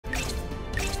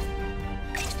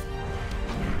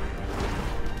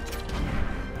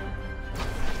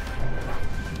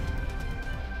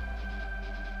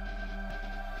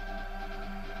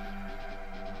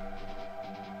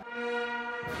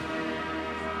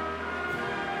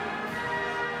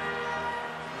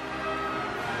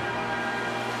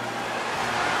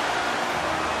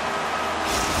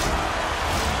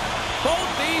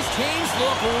these teams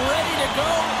look ready to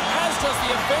go, as does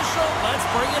the official. Let's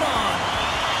bring it on.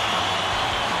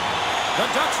 The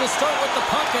Ducks will start with the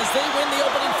puck as they win the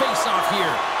opening faceoff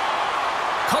here.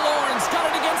 Killorn's got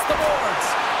it against the boards.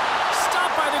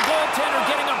 Stopped by the goaltender,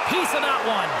 getting a piece of that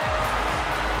one.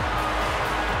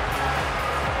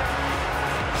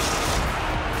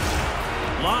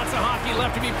 Lots of hockey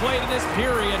left to be played in this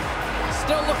period.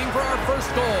 Still looking for our first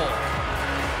goal.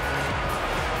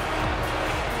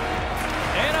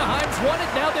 Anaheim's won it.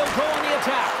 Now they'll go on the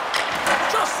attack.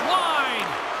 Just wide.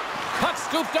 Puck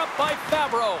scooped up by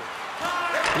Fabro.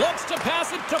 Looks to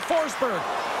pass it to Forsberg.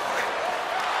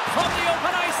 From the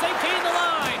open ice, they gain the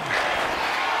line.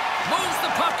 Moves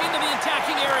the puck into the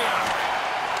attacking area.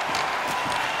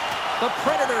 The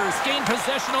Predators gain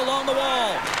possession along the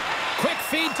wall. Quick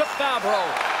feed to Fabro.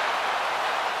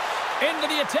 Into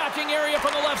the attacking area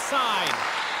from the left side.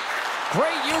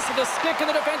 Great use of the stick in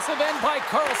the defensive end by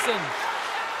Carlson.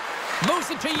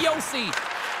 Moves it to Yossi.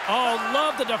 Oh,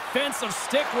 love the defensive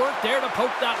stick work there to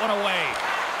poke that one away.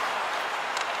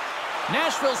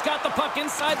 Nashville's got the puck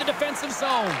inside the defensive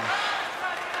zone.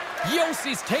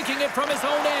 Yossi's taking it from his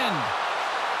own end.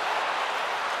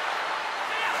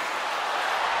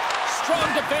 Strong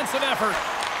defensive effort.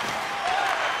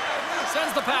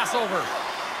 Sends the pass over.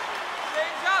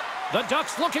 The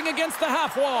Ducks looking against the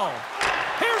half wall.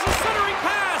 Here's a centering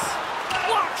pass.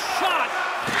 Block shot.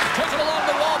 Taken along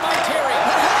the wall by Terry.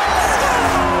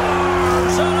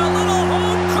 Scores! And a little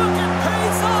home cooking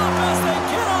pays off as they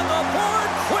get on the board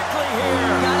quickly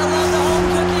here. Gotta love the home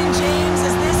cooking, James,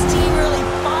 as this team really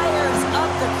fires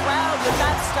up the crowd with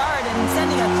that start and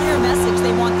sending a clear message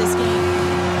they want this game.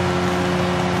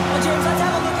 Well, James, let's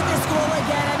have a look at this goal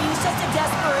again. I mean, it's just a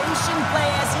desperation play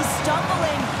as he's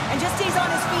stumbling and just stays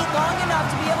on his feet long enough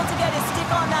to be able to get his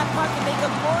stick on that puck and make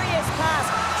a glorious pass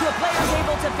to a player who's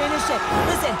able to finish it.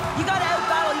 Listen, you got to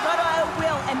out-battle, you got to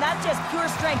out-will, and that's just pure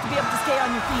strength to be able to stay on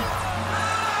your feet.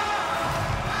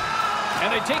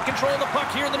 And they take control of the puck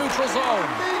here in the neutral zone.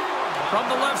 From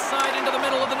the left side into the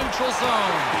middle of the neutral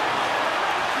zone.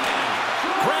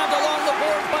 Grabbed along the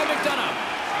board by McDonough.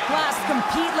 Plus,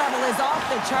 compete level is off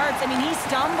the charts. I mean, he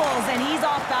stumbles and he's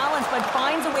off balance, but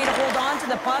finds a way to hold on to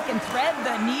the puck and thread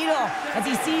the needle as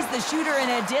he sees the shooter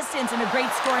in a distance and a great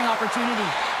scoring opportunity.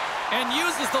 And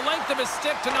uses the length of his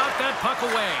stick to knock that puck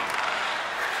away.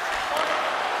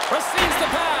 Receives the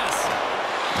pass.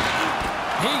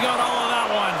 He got all of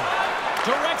that one.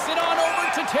 Directs it on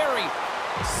over to Terry.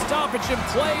 Stoppage in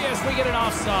play as we get an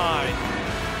offside.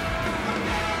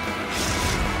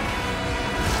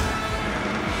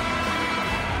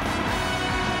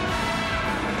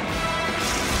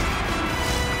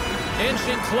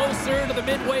 Inching closer to the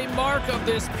midway mark of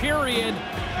this period.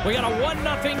 We got a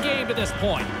 1-0 game to this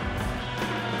point.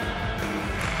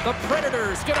 The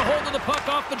Predators get a hold of the puck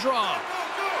off the draw.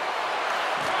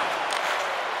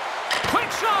 Quick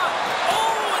shot!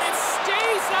 Oh, and it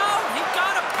stays out! He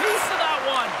got a piece of that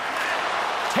one.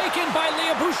 Taken by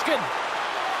Liabushkin.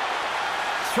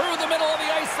 Through the middle of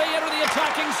the ice, they enter the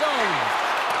attacking zone.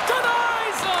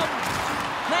 Denies them!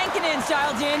 Lankinen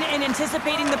dialed in and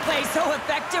anticipating the play so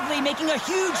effectively, making a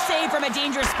huge save from a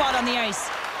dangerous spot on the ice.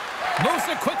 Moves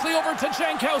it quickly over to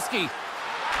Jankowski.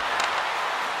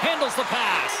 Handles the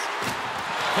pass.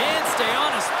 Can't stay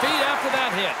on his feet after that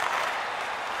hit.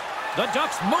 The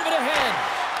Ducks move it ahead.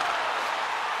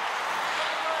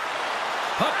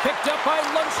 Puck picked up by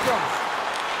Lundstrom.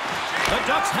 The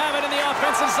Ducks have it in the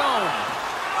offensive zone.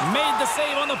 Made the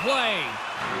save on the play.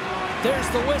 There's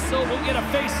the whistle. We'll get a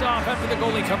face-off after the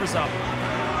goalie covers up.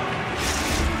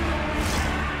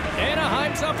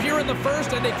 Anaheim's up here in the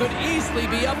first, and they could easily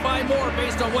be up by more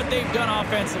based on what they've done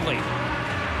offensively.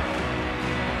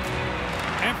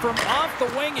 And from off the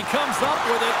wing, he comes up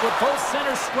with it with both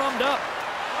centers scrummed up.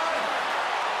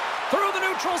 Through the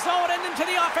neutral zone and into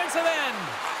the offensive end.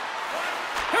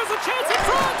 Here's a chance in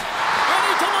front. And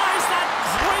he denies that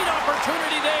great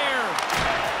opportunity there.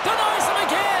 Denies him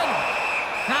again.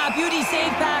 Beauty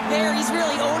save back there. He's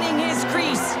really owning his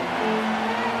crease.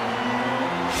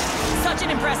 Such an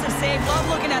impressive save. Love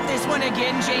looking at this one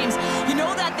again, James. You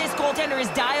know that this goaltender is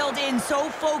dialed in, so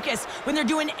focused when they're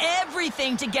doing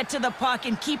everything to get to the puck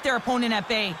and keep their opponent at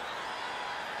bay.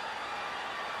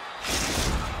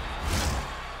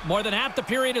 More than half the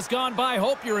period has gone by.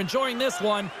 Hope you're enjoying this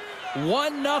one.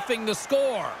 1-0 the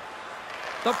score.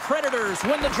 The Predators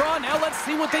win the draw. Now let's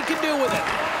see what they can do with it.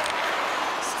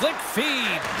 Slick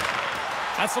feed.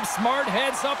 That's some smart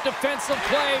heads-up defensive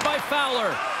play by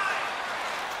Fowler.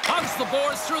 Hugs the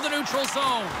boards through the neutral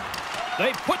zone.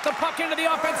 They put the puck into the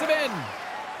offensive end.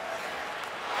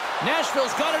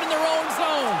 Nashville's got it in their own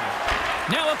zone.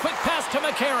 Now a quick pass to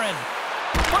McCarron.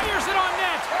 Fires it on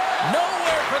net.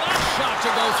 Nowhere for that shot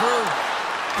to go through.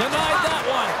 Denied that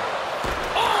one.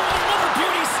 Oh, another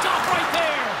beauty stop right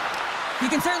there. You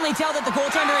can certainly tell that the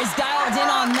goaltender is dialed in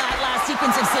on that last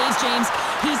sequence of saves, James.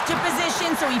 He's to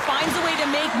position, so he finds a way to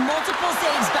make multiple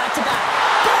saves back-to-back.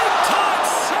 Big time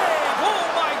save. Oh,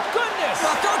 my goodness.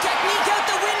 Well, throw technique out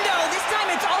the window. This time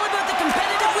it's all about the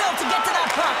competitive will to get to that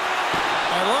puck.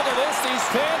 And look at this. These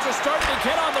fans are starting to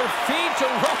get on their feet to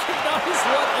recognize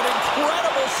what an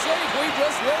incredible save we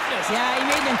just witnessed. Yeah, he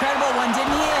made an incredible one,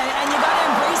 didn't he? And you got to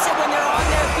embrace it when they're on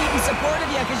their feet in support of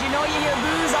you, because you know you hear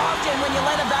boos often when you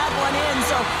let a bad one in.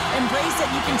 So embrace it.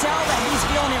 You can tell that he's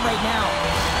feeling it right now.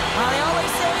 They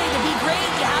always say to be great,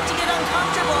 you have to get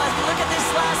uncomfortable. As we look at this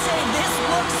last save, this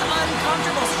looks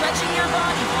uncomfortable. Stretching your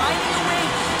body, finding a way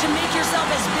to make yourself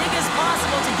as big as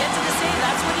possible to get to the save.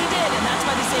 That's what he did, and that's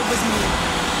why the save was made.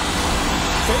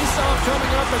 Face-off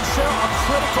coming up, and Cheryl, a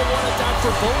critical one at that for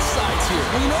both sides here.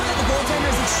 Well, you know that the goaltender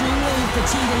is extremely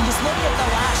fatigued, and you just look at the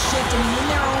last shift. I mean, in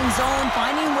their own zone,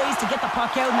 finding ways to get the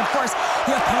puck out, and of course,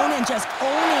 the opponent just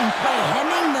owning play,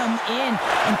 hemming them in,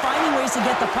 and finding ways to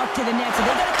get the puck to the net. So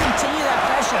they got to continue that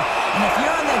pressure. And if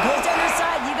you're on the goaltender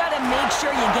side, you got to make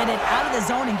sure you get it out of the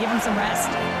zone and give him some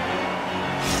rest.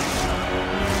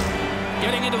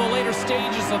 Getting into the later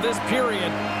stages of this period,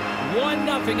 1-0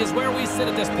 is where we sit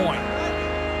at this point.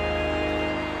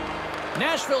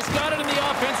 Nashville's got it in the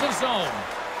offensive zone.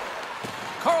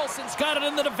 Carlson's got it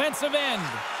in the defensive end.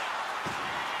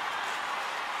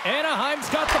 Anaheim's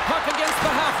got the puck against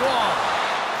the half wall.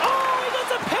 Oh, he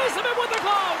gets a piece of it with the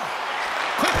glove.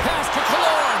 Quick pass to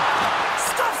Killorn.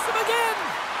 Stuffs him again.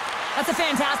 That's a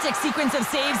fantastic sequence of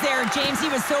saves there, James. He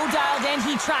was so dialed in,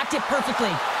 he tracked it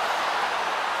perfectly.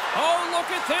 Oh, look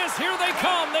at this. Here they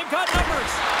come. They've got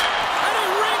numbers. And he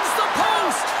rings the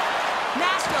post.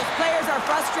 Nashville's players are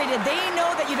frustrated. They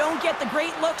know that you don't get the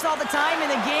great looks all the time in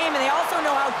the game, and they also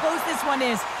know how close this one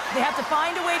is. They have to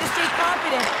find a way to stay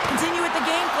confident, continue with the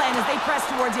game plan as they press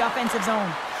towards the offensive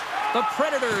zone. The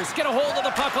Predators get a hold of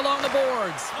the puck along the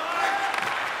boards.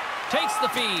 Takes the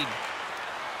feed.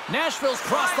 Nashville's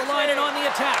crossed the line and on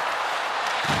the attack.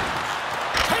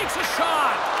 Takes a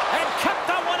shot and kept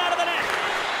that one out of the net.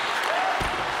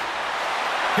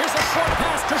 Here's a short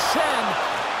pass to Shen.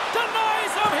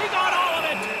 Denies him. He got all of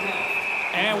it.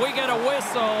 And we get a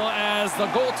whistle as the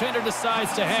goaltender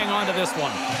decides to hang on to this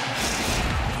one.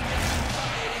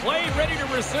 Play ready to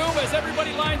resume as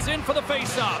everybody lines in for the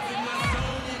face-off.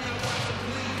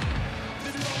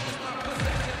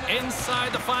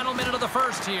 Inside the final minute of the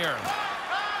first here.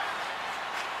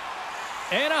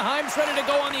 Anaheim's ready to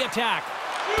go on the attack.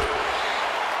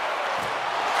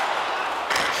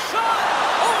 Shot!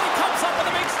 Oh, he comes up with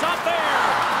a big stop there.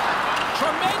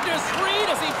 Tremendous read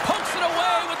as he pokes it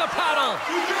away with the paddle.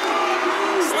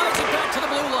 Slides it back to the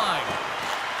blue line.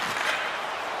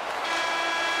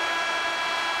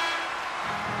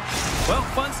 Well,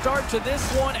 fun start to this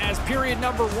one as period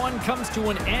number 1 comes to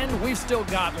an end. We've still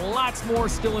got lots more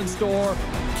still in store.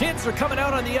 Kids are coming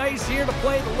out on the ice here to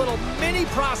play the little mini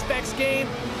prospects game,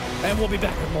 and we'll be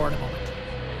back with more in a moment.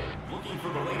 Looking for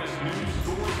the latest news,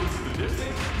 scores, and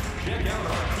statistics? Check out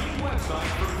our team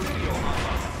website for video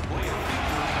highlights, player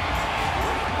features.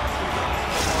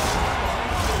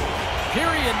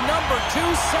 Period number 2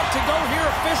 set to go here.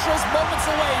 Officials moments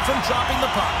away from dropping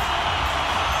the puck.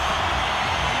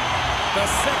 The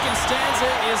second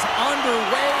stanza is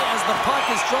underway as the puck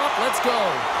is dropped. Let's go.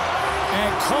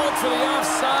 And called for the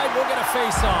offside. We're going to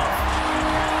face off.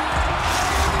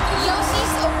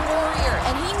 Yossi's a warrior,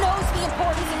 and he knows the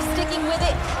importance of sticking with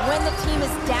it when the team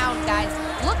is down, guys.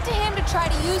 Look to him to try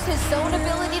to use his zone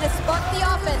ability to spark the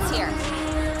offense here.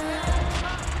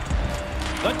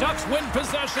 The Ducks win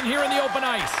possession here in the open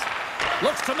ice.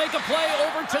 Looks to make a play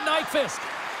over to Nyquist.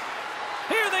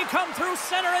 Here they come through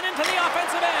center and into the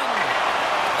offensive end.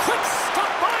 Quick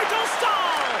stop by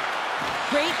Dostal.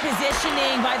 Great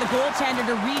positioning by the goaltender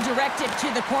to redirect it to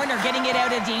the corner, getting it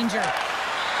out of danger.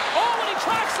 Oh, and he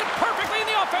tracks it perfectly in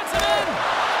the offensive end.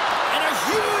 And a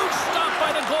huge stop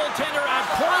by the goaltender at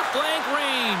point-blank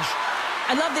range.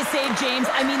 I love this save,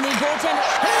 James. I mean, the goaltender...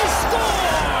 He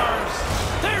scores!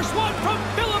 There's one from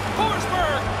Philip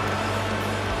Forsberg.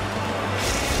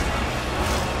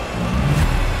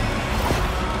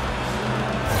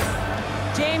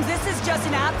 James, this is just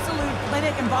an absolute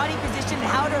clinic and body position,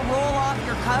 how to roll off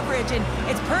your coverage, and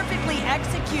it's perfectly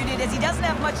executed as he doesn't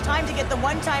have much time to get the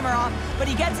one-timer off, but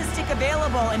he gets his stick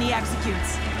available and he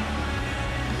executes.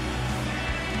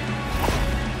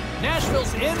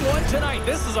 Nashville's in one tonight.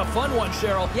 This is a fun one,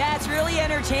 Cheryl. Yeah, it's really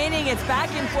entertaining. It's back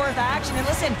and forth action. And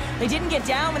listen, they didn't get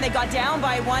down when they got down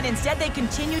by 1. Instead, they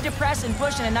continued to press and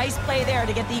push, and a nice play there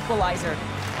to get the equalizer.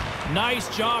 Nice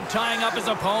job tying up his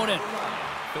opponent.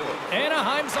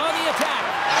 Anaheim's on the attack.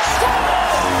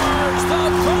 Scores! The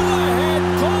go-ahead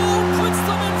goal puts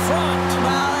them in front.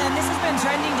 Well, and this has been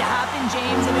trending to happen,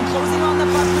 James. They've been closing on the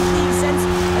puck with Leafs since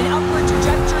an upward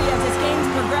trajectory as this game's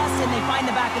progressed, and they find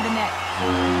the back of the net.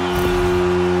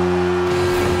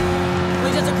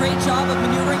 He does a great job of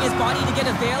maneuvering his body to get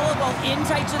available in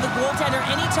tight to the goaltender.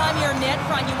 Anytime you're net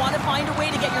front, you want to find a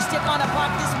way to get your stick on a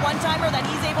puck. This one-timer that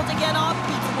he's able to get off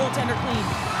beats the goaltender clean.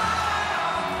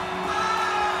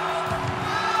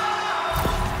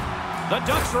 The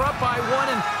Ducks are up by 1,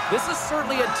 and this is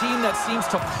certainly a team that seems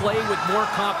to play with more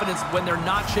confidence when they're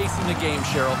not chasing the game,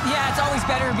 Cheryl. Yeah, it's always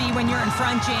better to be when you're in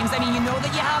front, James. I mean, you know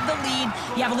that you have the lead.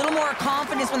 You have a little more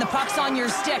confidence when the puck's on your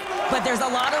stick, but there's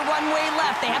a lot of runway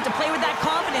left. They have to play with that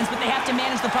confidence, but they have to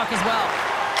manage the puck as well.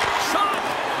 Shot!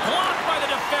 Blocked by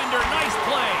the defender. Nice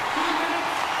play.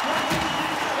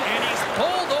 And he's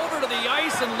pulled over to the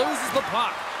ice and loses the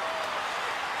puck.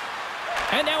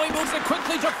 And now he moves it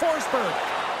quickly to Forsberg.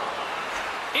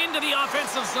 Into the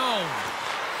offensive zone.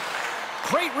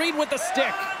 Great read with the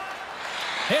stick.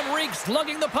 Henrique's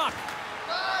lugging the puck.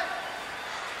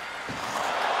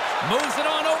 Moves it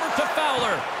on over to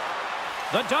Fowler.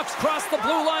 The Ducks cross the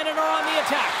blue line and are on the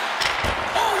attack.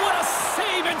 Oh, what a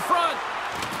save in front.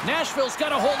 Nashville's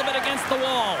got a hold of it against the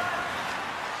wall.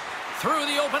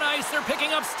 Through the open ice, they're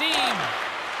picking up steam.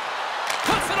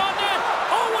 Puts it on net.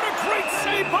 Oh, what a great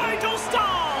save by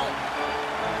Dostal.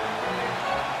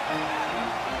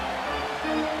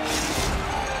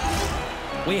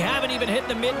 We haven't even hit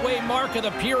the midway mark of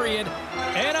the period.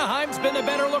 Anaheim's been the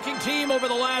better-looking team over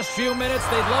the last few minutes.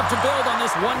 They'd love to build on this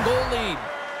one-goal lead.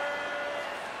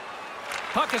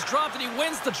 Puck is dropped, and he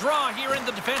wins the draw here in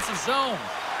the defensive zone.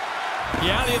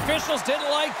 Yeah, the officials didn't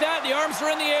like that. The arms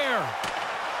are in the air.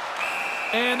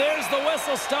 And there's the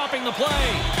whistle stopping the play.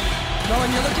 Well, when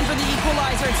you're looking for the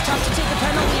equalizer, it's tough to take a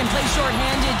penalty and play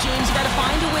shorthanded, James. You got to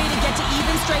find a way to get to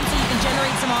even strength so you can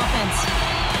generate some offense.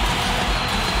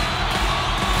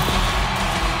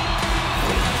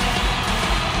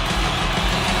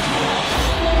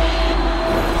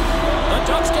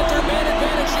 Ducks get their man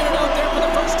advantage unit out there for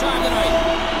the first time tonight.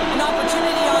 An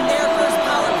opportunity on their first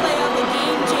power play of the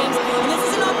game, James. And this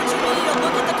is an opportunity to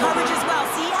look at the coverage as well.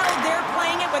 See how they're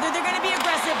playing it, whether they're going to be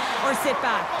aggressive or sit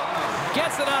back.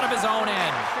 Gets it out of his own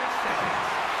end.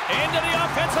 Into the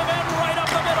offensive end, right up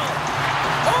the middle.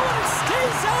 Oh, and it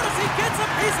stays out as he gets a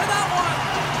piece of that one.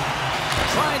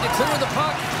 Trying to clear the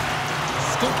puck.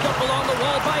 Scooped up along the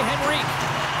wall by Henrique.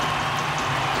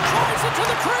 Drives it to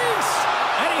the crease.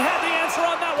 And he had the answer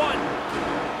on that one.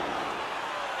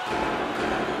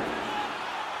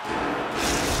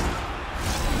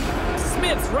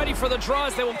 Smith's ready for the draw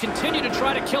as they will continue to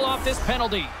try to kill off this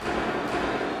penalty.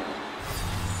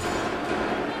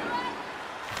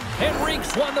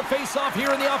 Henrique's won the faceoff here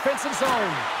in the offensive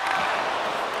zone.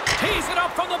 Tees it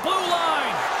up from the blue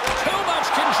line. Too much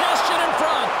congestion in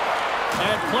front.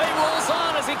 And play rolls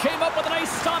on as he came up with a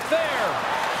nice stop there.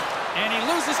 And he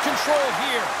loses control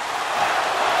here.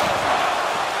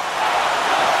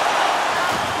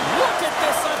 Look at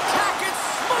this attack. It's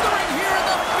smothering here, and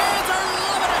the fans are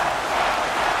loving it.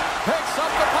 Picks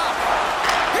up the puck.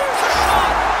 Here's a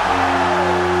shot.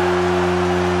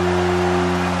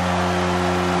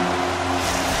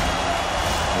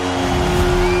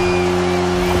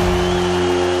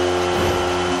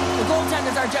 The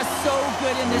goaltenders are just so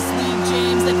good in this league,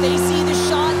 James. If they see the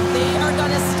shot, they are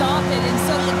going to stop it. And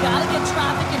so you got to get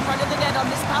traffic in front of the net. On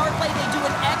this power play, they do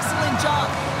an excellent job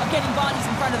of getting bodies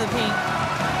in front of the paint.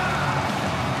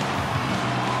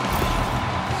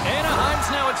 Anaheim's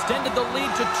now extended the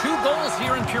lead to 2 goals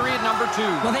here in period number 2.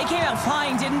 Well, they came out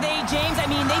flying, didn't they, James? I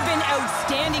mean, they've been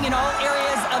outstanding in all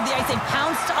areas of the ice. They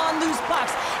pounced on loose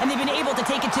pucks, and they've been able to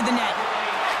take it to the net.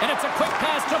 And it's a quick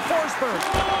pass to Forsberg.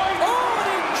 Oh, and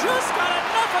he just got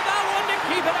enough of that one to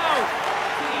keep it out.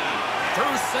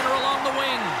 Through center along the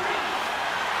wing.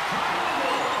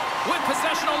 With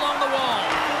possession along the wall.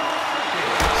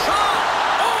 Shot!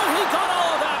 Oh, he got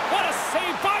all of that. What a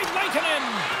save by Lankinen.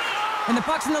 When the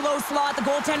puck's in the low slot, the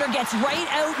goaltender gets right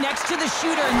out next to the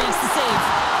shooter and makes the save.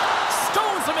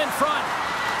 Stones him in front.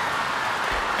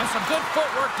 And some good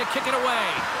footwork to kick it away.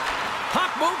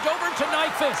 Puck moved over to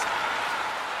Nyquist.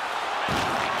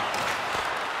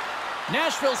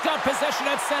 Nashville's got possession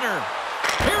at center.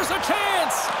 Here's a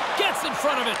chance. Gets in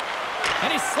front of it.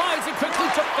 And he slides it quickly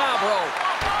to Fabro.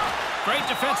 Great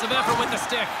defensive effort with the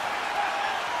stick.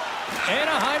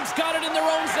 Anaheim's got it in their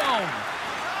own zone.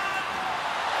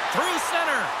 Through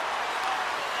center.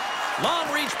 Long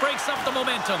reach breaks up the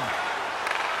momentum.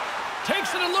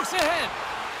 Takes it and looks ahead.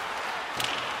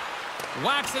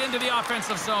 Whacks it into the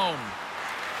offensive zone.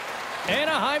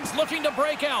 Anaheim's looking to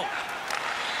break out.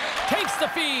 Takes the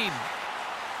feed.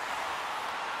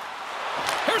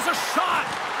 Here's a shot.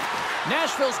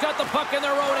 Nashville's got the puck in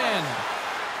their own end.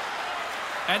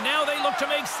 And now they look to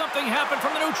make something happen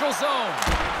from the neutral zone.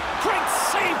 Great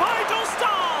save by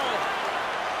Dostal.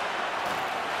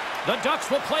 The Ducks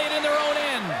will play it in their own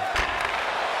end.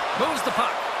 Moves the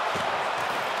puck.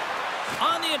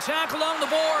 On the attack along the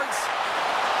boards.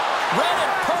 Read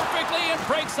it perfectly and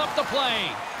breaks up the play.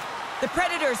 The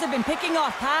Predators have been picking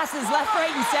off passes left,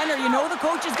 right, and center. You know the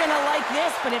coach is going to like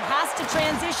this, but it has to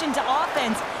transition to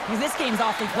offense because this game's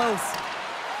awfully close.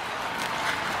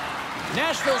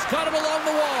 Nashville's got him along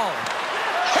the wall.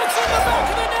 It's in the back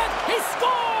of the net. He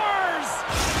scores!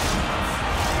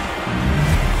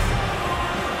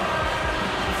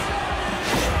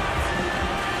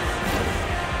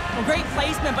 Well, great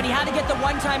placement, but he had to get the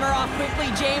one-timer off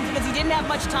quickly, James, because he didn't have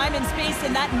much time and space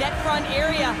in that net front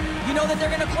area. You know that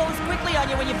they're going to close quickly on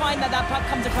you when you find that that puck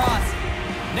comes across.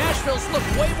 Nashville's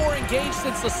looked way more engaged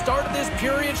since the start of this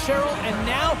period, Cheryl, and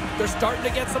now they're starting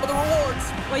to get some of the rewards.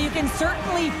 Well, you can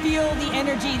certainly feel the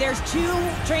energy. There's two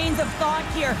trains of thought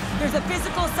here. There's the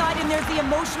physical side and there's the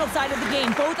emotional side of the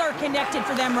game. Both are connected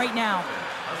for them right now.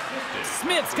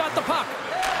 Smith's got the puck.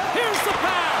 Here's the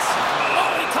pass.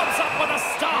 Oh, he comes up with a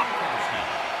stop.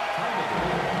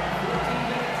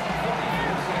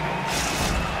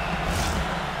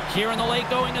 Here in the late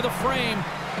going to the frame.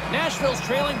 Nashville's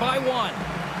trailing by 1.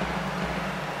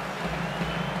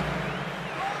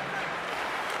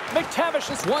 McTavish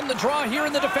has won the draw here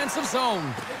in the defensive zone.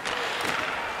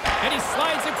 And he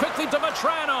slides it quickly to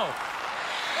Vetrano.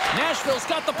 Nashville's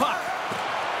got the puck.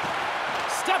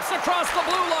 Steps across the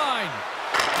blue line.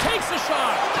 Takes a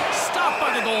shot. Stopped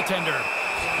by the goaltender.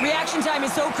 Reaction time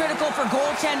is so critical for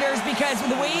goaltenders because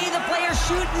the way the players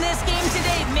shoot in this game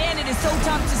today, man, it is so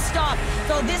tough to stop.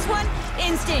 So this one,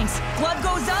 instincts. Glove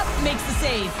goes up, makes the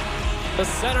save. The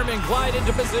centerman glide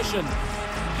into position.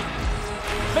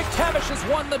 McTavish has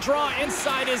won the draw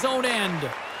inside his own end.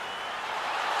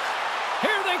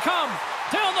 Here they come.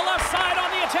 Down the left side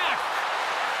on the attack.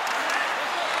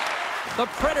 The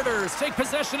Predators take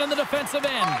possession in the defensive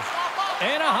end.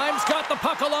 Anaheim's got the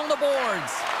puck along the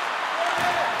boards.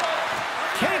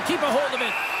 Can't keep a hold of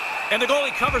it. And the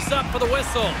goalie covers up for the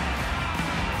whistle.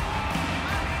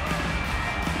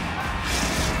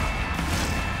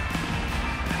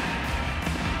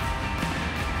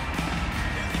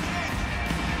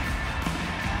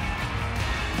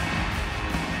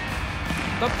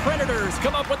 The Predators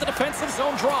come up with the defensive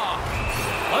zone draw.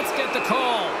 Let's get the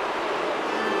call.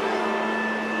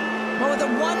 Well, with a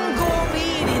one-goal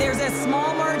lead, there's a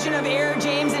small margin of error,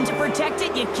 James, and to protect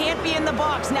it, you can't be in the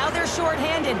box. Now they're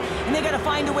shorthanded, and they got to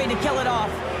find a way to kill it off.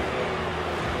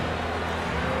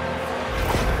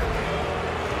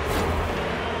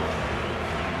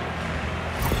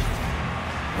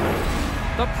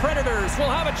 The Predators will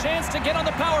have a chance to get on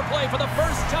the power play for the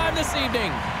first time this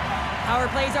evening. Power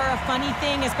plays are a funny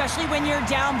thing, especially when you're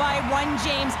down by 1,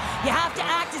 James. You have to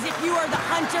act as if you are the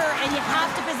hunter, and you have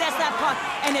to possess that puck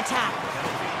and attack.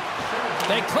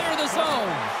 They clear the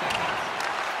zone.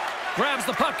 Grabs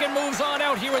the puck and moves on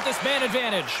out here with this man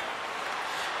advantage.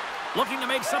 Looking to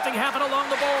make something happen along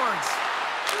the boards.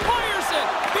 Fires it!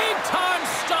 Big time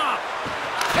stop!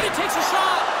 And he takes a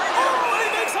shot! Oh, he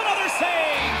makes another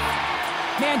save!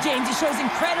 Man, James, he shows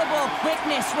incredible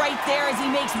quickness right there as he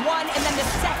makes one and then the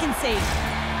second save.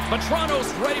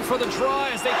 Vetrano's ready for the draw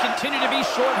as they continue to be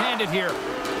shorthanded here.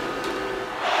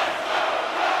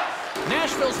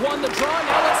 Nashville's won the draw.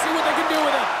 Now let's see what they can do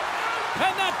with it.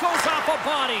 And that goes off a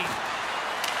body.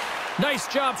 Nice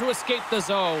job to escape the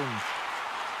zone.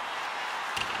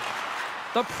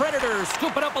 The Predators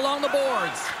scoop it up along the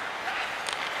boards.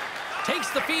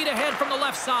 Takes the feed ahead from the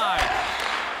left side.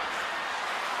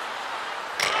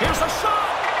 Here's a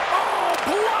shot. Oh,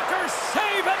 blocker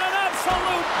save and an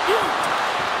absolute beaut.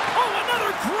 Oh,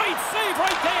 another great save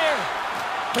right there.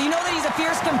 Well, you know that he's a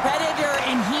fierce competitor,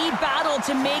 and he battled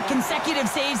to make consecutive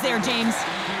saves there, James.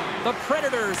 The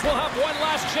Predators will have one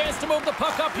last chance to move the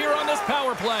puck up here on this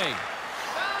power play.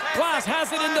 Glass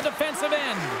has it in the defensive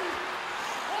end.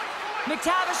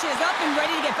 McTavish is up and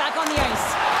ready to get back on the ice.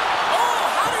 Oh,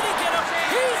 how did he get a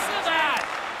piece of that?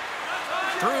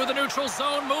 Through the neutral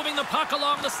zone, moving the puck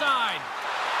along the side.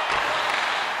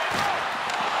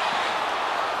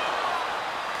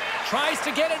 Tries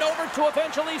to get it over to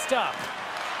Evangelista.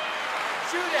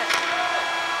 Shoot it.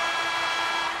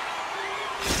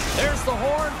 There's the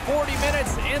horn. 40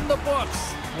 minutes in the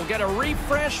books. We'll get a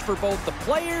refresh for both the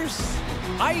players,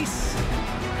 ice.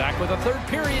 Back with a third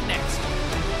period next.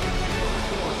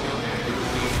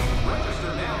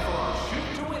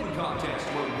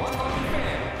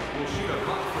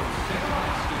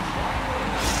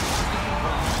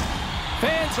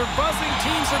 buckets are buzzing.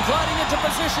 Teams are gliding into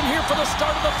position here for the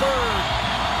start of the third.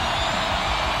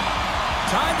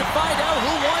 Time to find out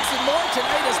who wants it more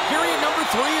tonight as period number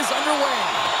 3 is underway.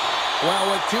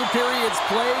 Well, with 2 periods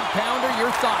played, Pounder,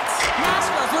 your thoughts?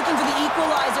 Nashville's looking for the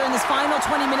equalizer in this final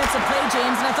 20 minutes of play,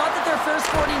 James, and I thought that their first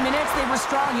 40 minutes, they were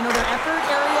strong. You know, their effort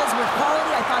areas were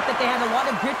quality. I thought that they had a lot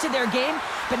of grit to their game,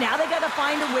 but now they got to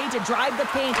find a way to drive the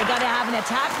paint. They got to have an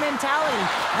attack mentality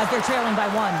as they're trailing by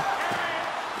 1.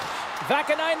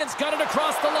 Vakanainen's got it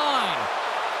across the line.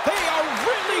 They are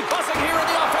really buzzing here in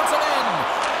the offensive end.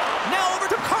 Now over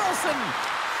to Carlson.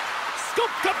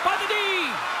 Scooped up by the D.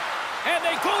 And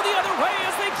they go the other way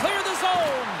as they clear the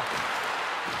zone.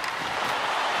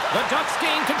 The Ducks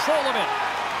gain control of it.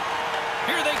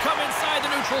 Here they come inside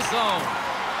the neutral zone.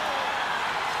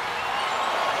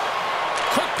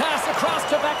 Quick pass across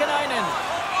to Vakanainen.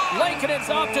 Lankkonen's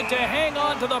opted to hang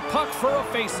on to the puck for a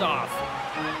face-off.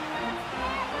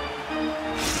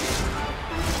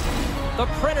 The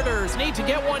Predators need to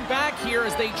get one back here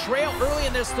as they trail early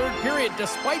in this third period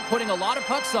despite putting a lot of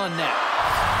pucks on net.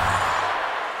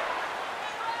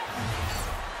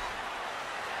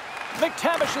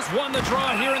 McTavish has won the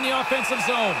draw here in the offensive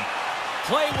zone.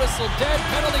 Play whistle dead,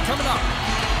 penalty coming up.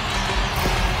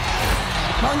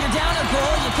 When you're down a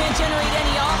goal, you can't generate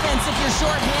any offense if you're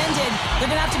shorthanded. They're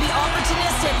going to have to be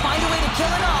opportunistic, find a way to kill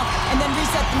it off, and then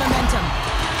reset the momentum.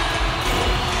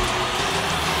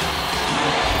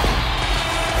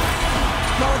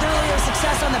 Well, with earlier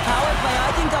success on the power play,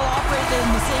 I think they'll operate in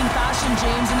the same fashion,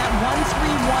 James, in that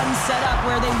 1-3-1 setup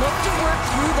where they look to work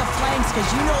through the flanks because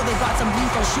you know they've got some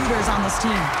lethal shooters on this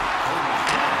team.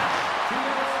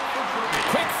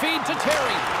 Quick feed to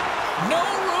Terry. No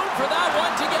room for that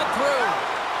one to get through.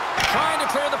 Trying to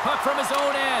clear the puck from his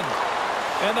own end.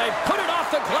 And they put it off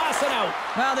the glass and out.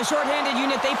 Well, the shorthanded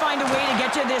unit, they find a way to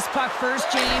get to this puck first,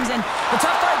 James. And the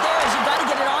tough part there is you've got to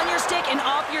get it on your stick and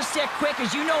off your stick quick,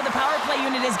 as you know the power play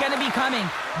unit is going to be coming.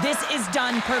 This is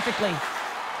done perfectly.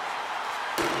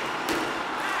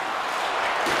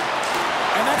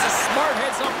 And that's a smart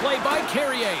heads-up play by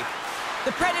Carrier.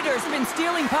 The Predators have been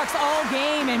stealing pucks all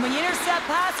game, and when you intercept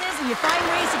passes and you find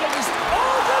ways to get your...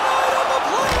 Oh, denied on the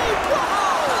play! Wow!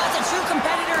 That's a true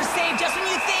competitor's save. Just when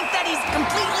you think that he's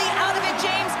completely out of it,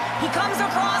 James, he comes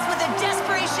across with a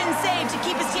desperation save to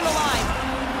keep his team alive.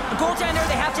 A goaltender,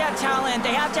 they have to have talent,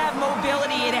 they have to have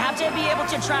mobility, they have to be able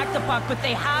to track the puck, but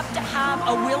they have to have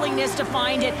a willingness to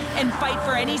find it and fight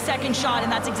for any second shot, and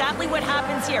that's exactly what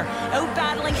happens here.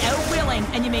 Out-battling, out-willing,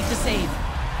 and you make the save.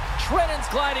 Trennan's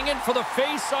gliding in for the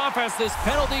face-off as this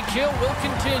penalty kill will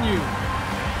continue.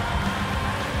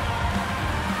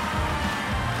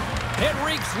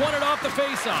 Henrique's won it off the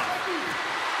face-off.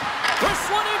 This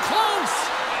one in close.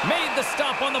 Made the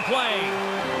stop on the play.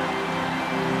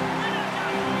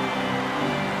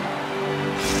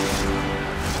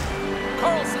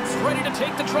 Carlson's ready to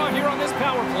take the draw here on this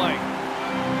power play.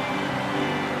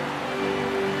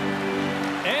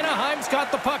 Anaheim's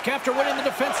got the puck after winning the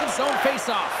defensive zone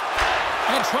face-off.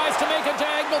 And tries to make a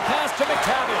diagonal pass to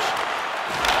McTavish.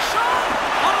 Shot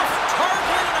off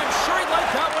target, and I'm sure he'd like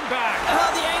that one back. Oh,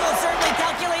 the angle certainly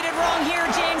calculated wrong here,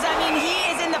 James. I mean, he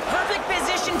is in the perfect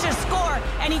position to score,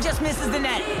 and he just misses the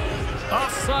net.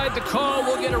 Offside the call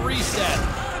will get a reset.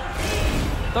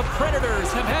 The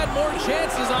Predators have had more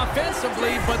chances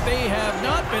offensively, but they have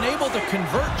not been able to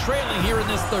convert trailing here in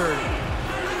this third.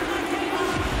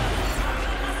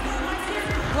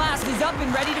 Glass is up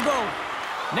and ready to go.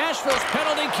 Nashville's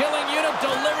penalty-killing unit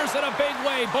delivers in a big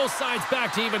way. Both sides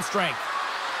back to even strength.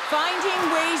 Finding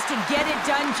ways to get it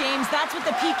done, James. That's what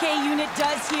the PK unit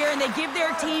does here, and they give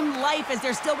their team life as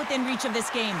they're still within reach of this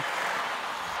game.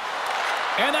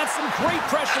 And that's some great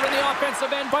pressure in the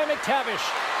offensive end by McTavish.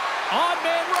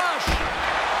 Odd-man rush.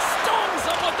 Stones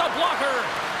him with the blocker.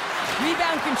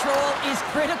 Rebound control is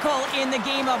critical in the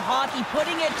game of hockey,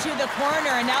 putting it to the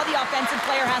corner, and now the offensive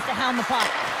player has to hound the puck.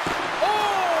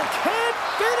 Oh, can't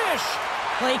finish.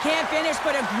 Well, he can't finish,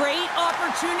 but a great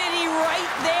opportunity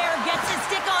right there. Gets his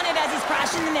stick on it as he's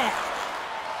crashing the net.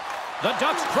 The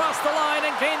Ducks cross the line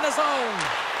and gain the zone.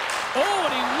 Oh,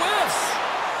 and he whiffs.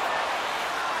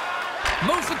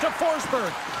 Moves it to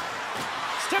Forsberg.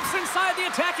 Steps inside the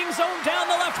attacking zone down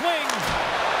the left wing.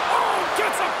 Oh,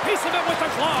 gets a piece of it with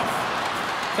the glove.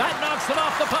 That knocks it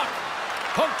off the puck.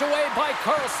 Poked away by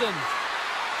Carlson.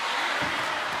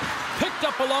 Picked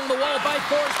up along the wall by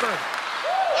Forsberg.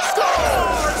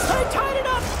 Scores! They tied it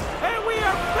up, and we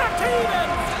are back to even.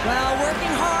 Well,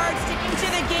 working hard, sticking to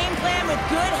the game plan with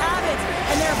good habits,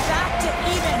 and they're back to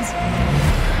evens.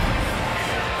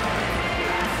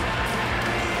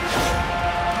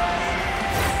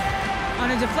 On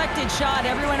a deflected well-directed shot.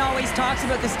 Everyone always talks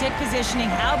about the stick positioning.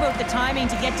 How about the timing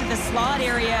to get to the slot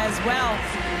area as well,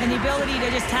 and the ability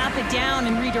to just tap it down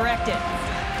and redirect it.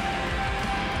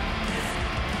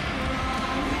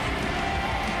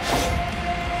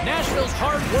 Nashville's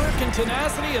hard work and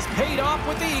tenacity has paid off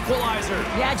with the equalizer.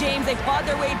 Yeah, James, they clawed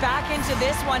their way back into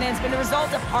this one, and it's been the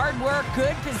result of hard work,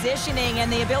 good positioning,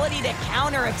 and the ability to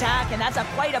counterattack, and that's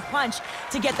quite a punch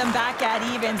to get them back at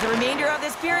evens. The remainder of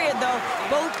this period, though,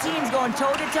 both teams going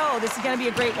toe-to-toe. This is going to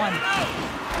be a great one.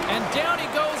 And down he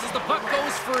goes as the puck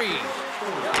goes free.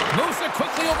 Moves it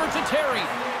quickly over to Terry.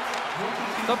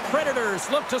 The Predators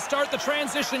look to start the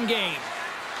transition game.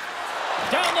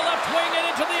 Down the left wing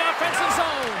and into the offensive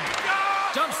zone.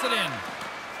 Dumps it in.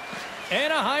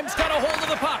 Anaheim's got a hold of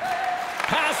the puck.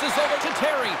 Passes over to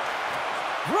Terry.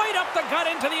 Right up the gut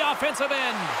into the offensive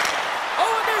end. Oh,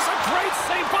 and there's a great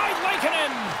save by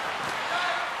Lankinen.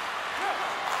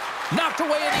 Knocked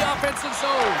away in the offensive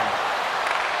zone.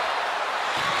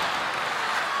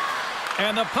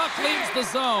 And the puck leaves the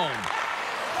zone.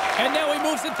 And now he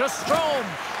moves it to Strome.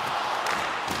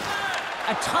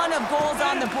 A ton of goals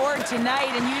on the board tonight,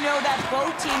 and you know that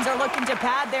both teams are looking to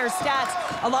pad their stats.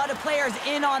 A lot of players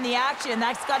in on the action.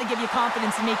 That's got to give you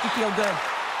confidence and make you feel good.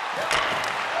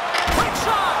 Quick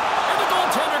shot! And the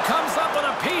goaltender comes up with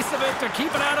a piece of it to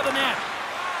keep it out of the net.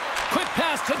 Quick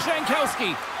pass to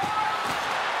Jankowski.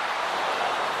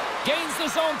 Gains the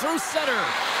zone through center.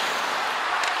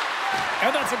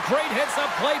 And that's a great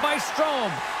heads-up play by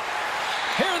Strome.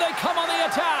 Here they come on the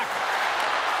attack.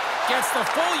 Gets the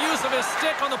full use of his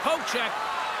stick on the poke check.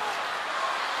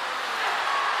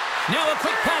 Now a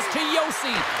quick pass to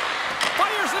Yossi.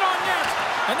 Fires it on net.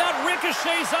 And that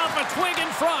ricochets off a twig in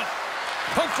front.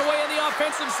 Poked away in the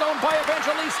offensive zone by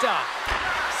Evangelista.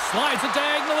 Slides it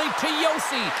diagonally to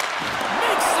Yossi.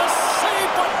 Makes the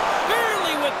save, but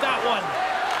barely with that one.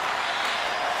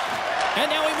 And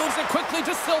now he moves it quickly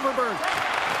to Silverberg.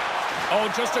 Oh,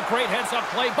 just a great heads-up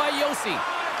play by Yossi.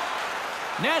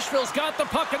 Nashville's got the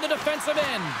puck in the defensive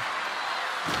end.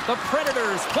 The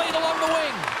Predators played along the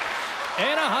wing.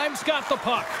 Anaheim's got the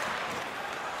puck.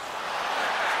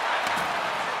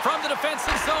 From the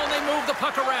defensive zone, they move the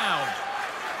puck around.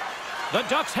 The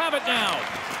Ducks have it now.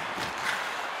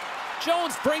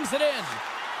 Jones brings it in.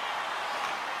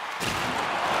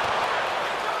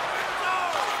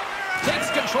 Takes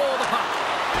control of the puck.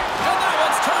 And that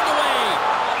one's turned away.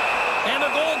 And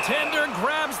the goaltender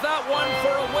grabs that one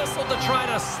for a whistle to try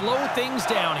to slow things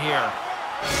down here.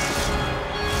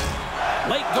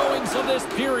 Late goings of this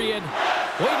period.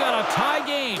 We got a tie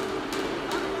game.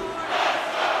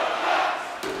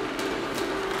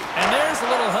 And there's a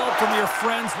little help from your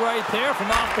friends right there from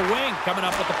off the wing coming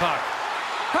up with the puck.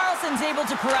 Carlson's able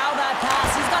to corral that pass.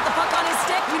 He's got the puck on his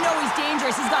stick. You know he's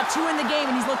dangerous. He's got two in the game,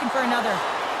 and he's looking for another.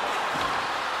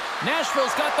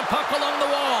 Nashville's got the puck along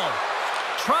the wall.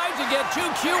 Tried to get too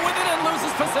cute with it and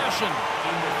loses possession.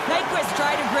 Nyquist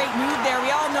tried a great move there. We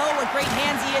all know what great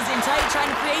hands he is in tight, trying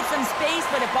to create some space,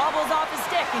 but it bobbles off his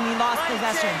stick, and he lost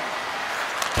possession.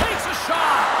 Takes a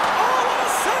shot. Oh, what a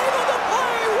save on the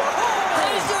play. Whoa!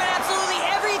 He's doing absolutely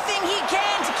everything he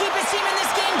can to keep his team in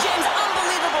this game, James.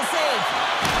 Unbelievable save.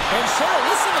 And Cheryl,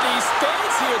 listen to these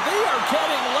fans here. They are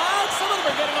getting loud. Some of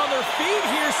them are getting on their feet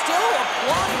here, still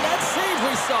applauding that save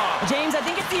we saw. James, I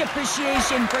think it's the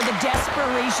appreciation for the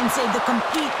desperation save, the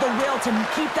compete, the will to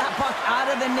keep that puck out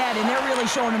of the net, and they're really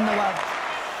showing him the love.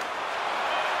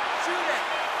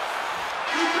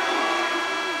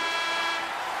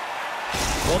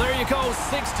 Well, there you go.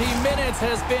 60 minutes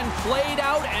has been played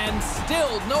out and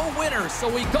still no winner.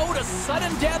 So we go to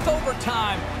sudden death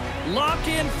overtime. Lock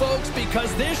in, folks,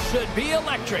 because this should be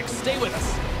electric. Stay with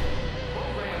us.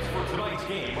 Programs for tonight's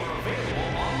game are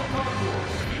available on the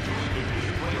concourse, featuring complete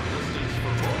player listings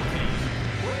for both teams,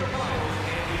 player bios,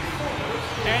 and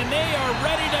informative. And they are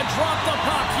ready to drop the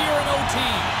puck here in OT.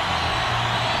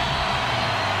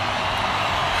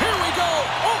 Here we go.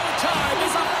 Overtime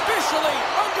is officially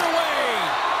underway.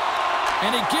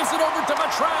 And he gives it over to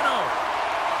Vetrano.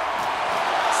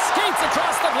 Skates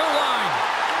across the blue line.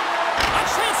 A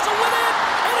chance to win it,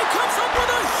 and he comes up with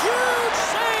a huge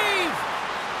save.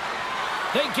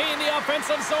 They gain the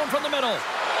offensive zone from the middle.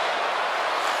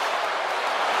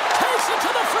 Takes it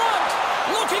to the front,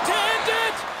 looking to end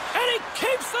it, and he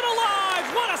keeps it alive.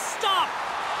 What a stop.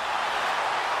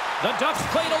 The Ducks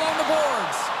played along the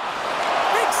boards.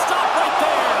 Big stop right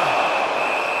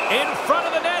there. In front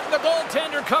of the net, the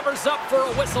goaltender covers up for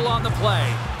a whistle on the play.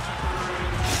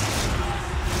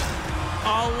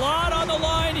 A lot on the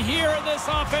line here in this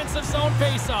offensive zone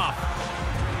faceoff.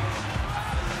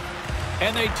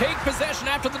 And they take possession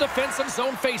after the defensive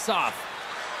zone faceoff.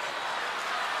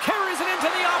 Carries it into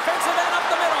the offensive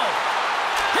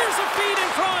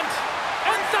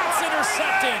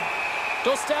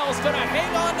Dostal's going to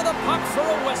hang on to the puck for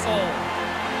a whistle.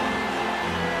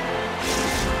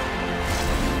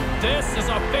 This is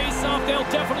a face-off they'll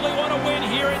definitely want to win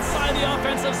here inside the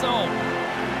offensive zone.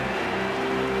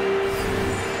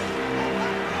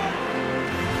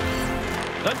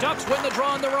 The Ducks win the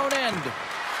draw on their own end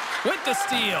with the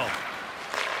steal.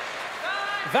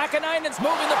 Vakanainen's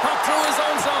moving the puck through his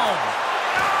own zone.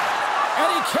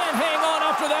 And he can't hang on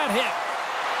after that hit.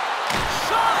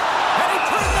 Shot! And he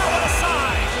turned that one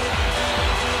aside.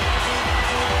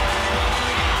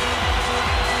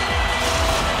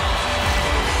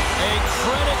 A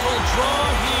critical draw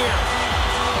here.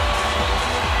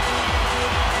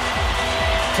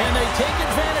 Can they take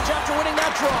advantage after winning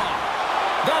that draw?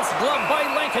 That's gloved by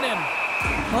Lankinen.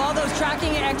 All those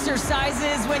tracking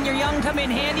exercises when you're young come in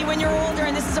handy when you're older,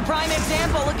 and this is a prime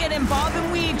example. Look at him bob and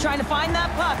weave trying to find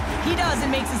that puck. He does and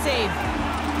makes a save.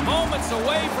 Moments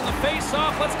away from the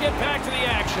face-off. Let's get back to the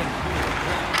action.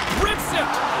 Rips it,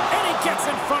 and he gets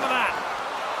in front of that.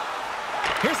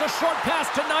 Here's a short pass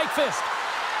to Nyquist.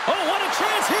 Oh, what a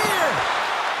chance here!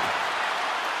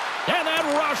 And that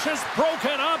rush is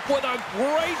broken up with a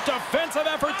great defensive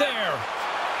effort there.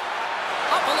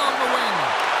 Up along the wing.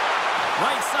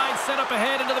 Right side set up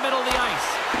ahead into the middle of the ice.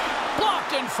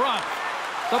 Blocked in front.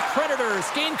 The Predators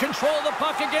gain control of the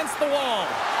puck against the wall.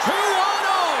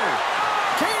 2-on-0.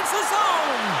 Gains the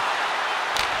zone.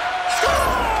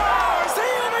 Scores! The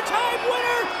overtime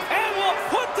winner, and will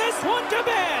put this one to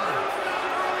bed.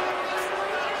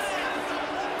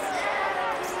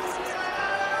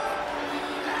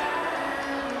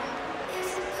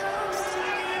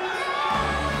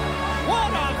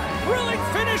 What a thrilling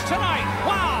finish tonight.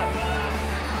 Wow.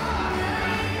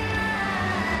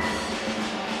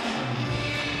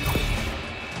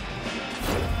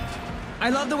 I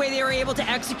love the way they were able to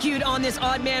execute on this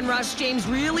odd man rush. James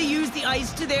really used the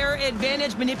ice to their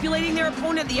advantage, manipulating their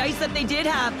opponent, the ice that they did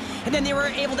have, and then they were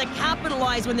able to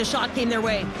capitalize when the shot came their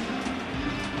way.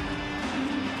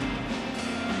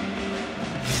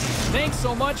 Thanks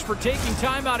so much for taking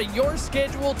time out of your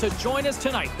schedule to join us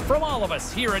tonight. From all of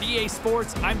us here at EA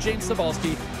Sports, I'm James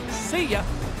Cebulski. See ya.